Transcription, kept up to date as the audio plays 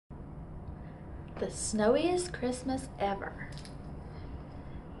The snowiest Christmas ever.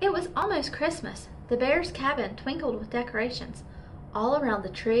 It was almost Christmas. The bear's cabin twinkled with decorations. All around the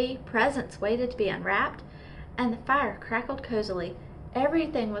tree, presents waited to be unwrapped, and the fire crackled cozily.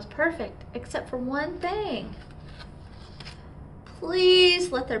 Everything was perfect except for one thing.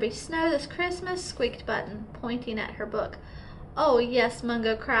 "Please let there be snow this Christmas," squeaked Button, pointing at her book. "Oh, yes,"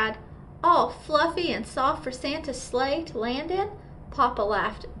 Mungo cried. "All fluffy and soft for Santa's sleigh to land in?" Papa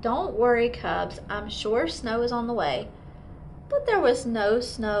laughed. "Don't worry, cubs. I'm sure snow is on the way." But there was no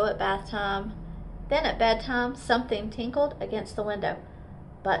snow at bath time. Then at bedtime, something tinkled against the window.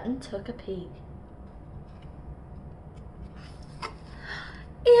 Button took a peek.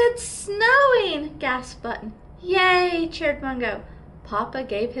 "It's snowing!" gasped Button. "Yay!" cheered Mungo. Papa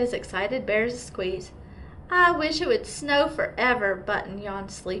gave his excited bears a squeeze. "I wish it would snow forever," Button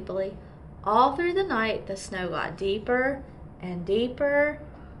yawned sleepily. All through the night, the snow got deeper and deeper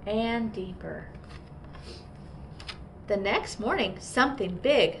and deeper. The next morning, something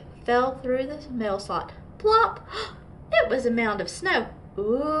big fell through the mail slot. Plop! It was a mound of snow.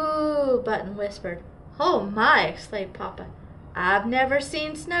 "Ooh!" Button whispered. "Oh my!" exclaimed Papa. "I've never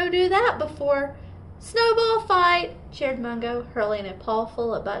seen snow do that before." "Snowball fight!" cheered Mungo, hurling a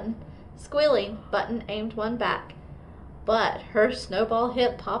pawful at Button. Squealing, Button aimed one back, but her snowball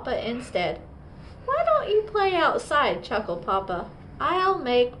hit Papa instead. "Why don't you play outside?" chuckled Papa. "I'll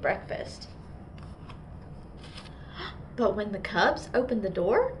make breakfast." But when the cubs opened the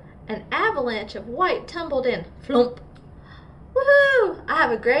door, an avalanche of white tumbled in. Flump! "Woohoo! I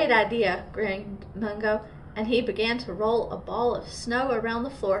have a great idea," grinned Mungo, and he began to roll a ball of snow around the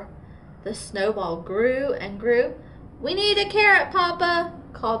floor. The snowball grew and grew. "We need a carrot, Papa,"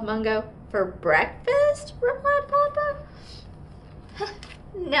 called Mungo. "For breakfast?" replied Papa.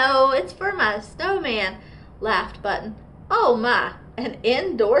 "No, it's for my snowman," laughed Button. "Oh my, an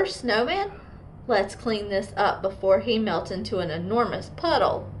indoor snowman? Let's clean this up before he melts into an enormous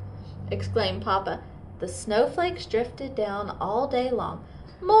puddle," exclaimed Papa. The snowflakes drifted down all day long.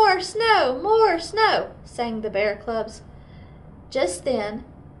 "More snow," sang the bear cubs. Just then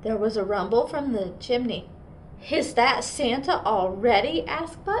there was a rumble from the chimney. "Is that Santa already?"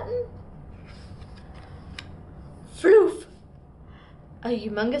 asked Button. Floof! A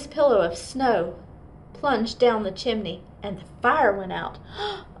humongous pillow of snow plunged down the chimney, and the fire went out.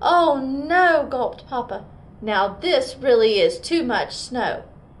 "Oh no!" gulped Papa. "Now this really is too much snow.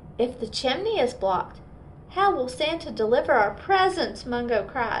 If the chimney is blocked, how will Santa deliver our presents?" Mungo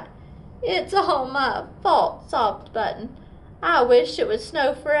cried. "It's all my fault," sobbed Button. "I wish it would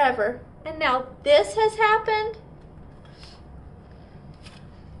snow forever, and now this has happened."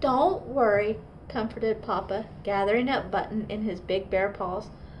 "Don't worry," comforted Papa, gathering up Button in his big bear paws.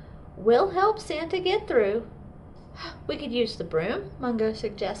 "We'll help Santa get through." "We could use the broom," Mungo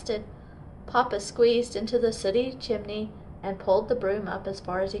suggested. Papa squeezed into the sooty chimney and pulled the broom up as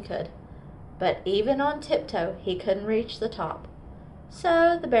far as he could. But even on tiptoe he couldn't reach the top.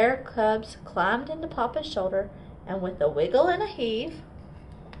 So the bear cubs climbed into Papa's shoulder, and with a wiggle and a heave,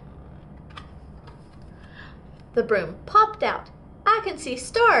 the broom popped out. "I can see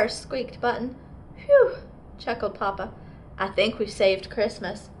stars," squeaked Button. "Phew!" chuckled Papa. "I think we've saved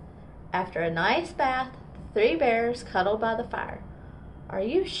Christmas." After a nice bath, the three bears cuddled by the fire. "Are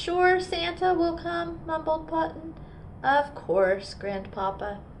you sure Santa will come?" mumbled Button. "Of course," grinned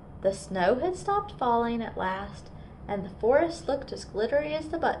Papa. The snow had stopped falling at last, and the forest looked as glittery as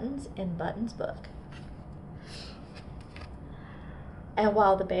the buttons in Button's book. And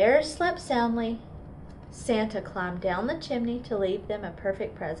while the bears slept soundly, Santa climbed down the chimney to leave them a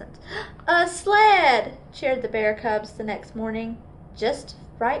perfect present. "A sled!" cheered the bear cubs the next morning. Just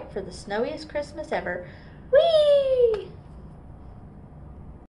right for the snowiest Christmas ever. "Whee!"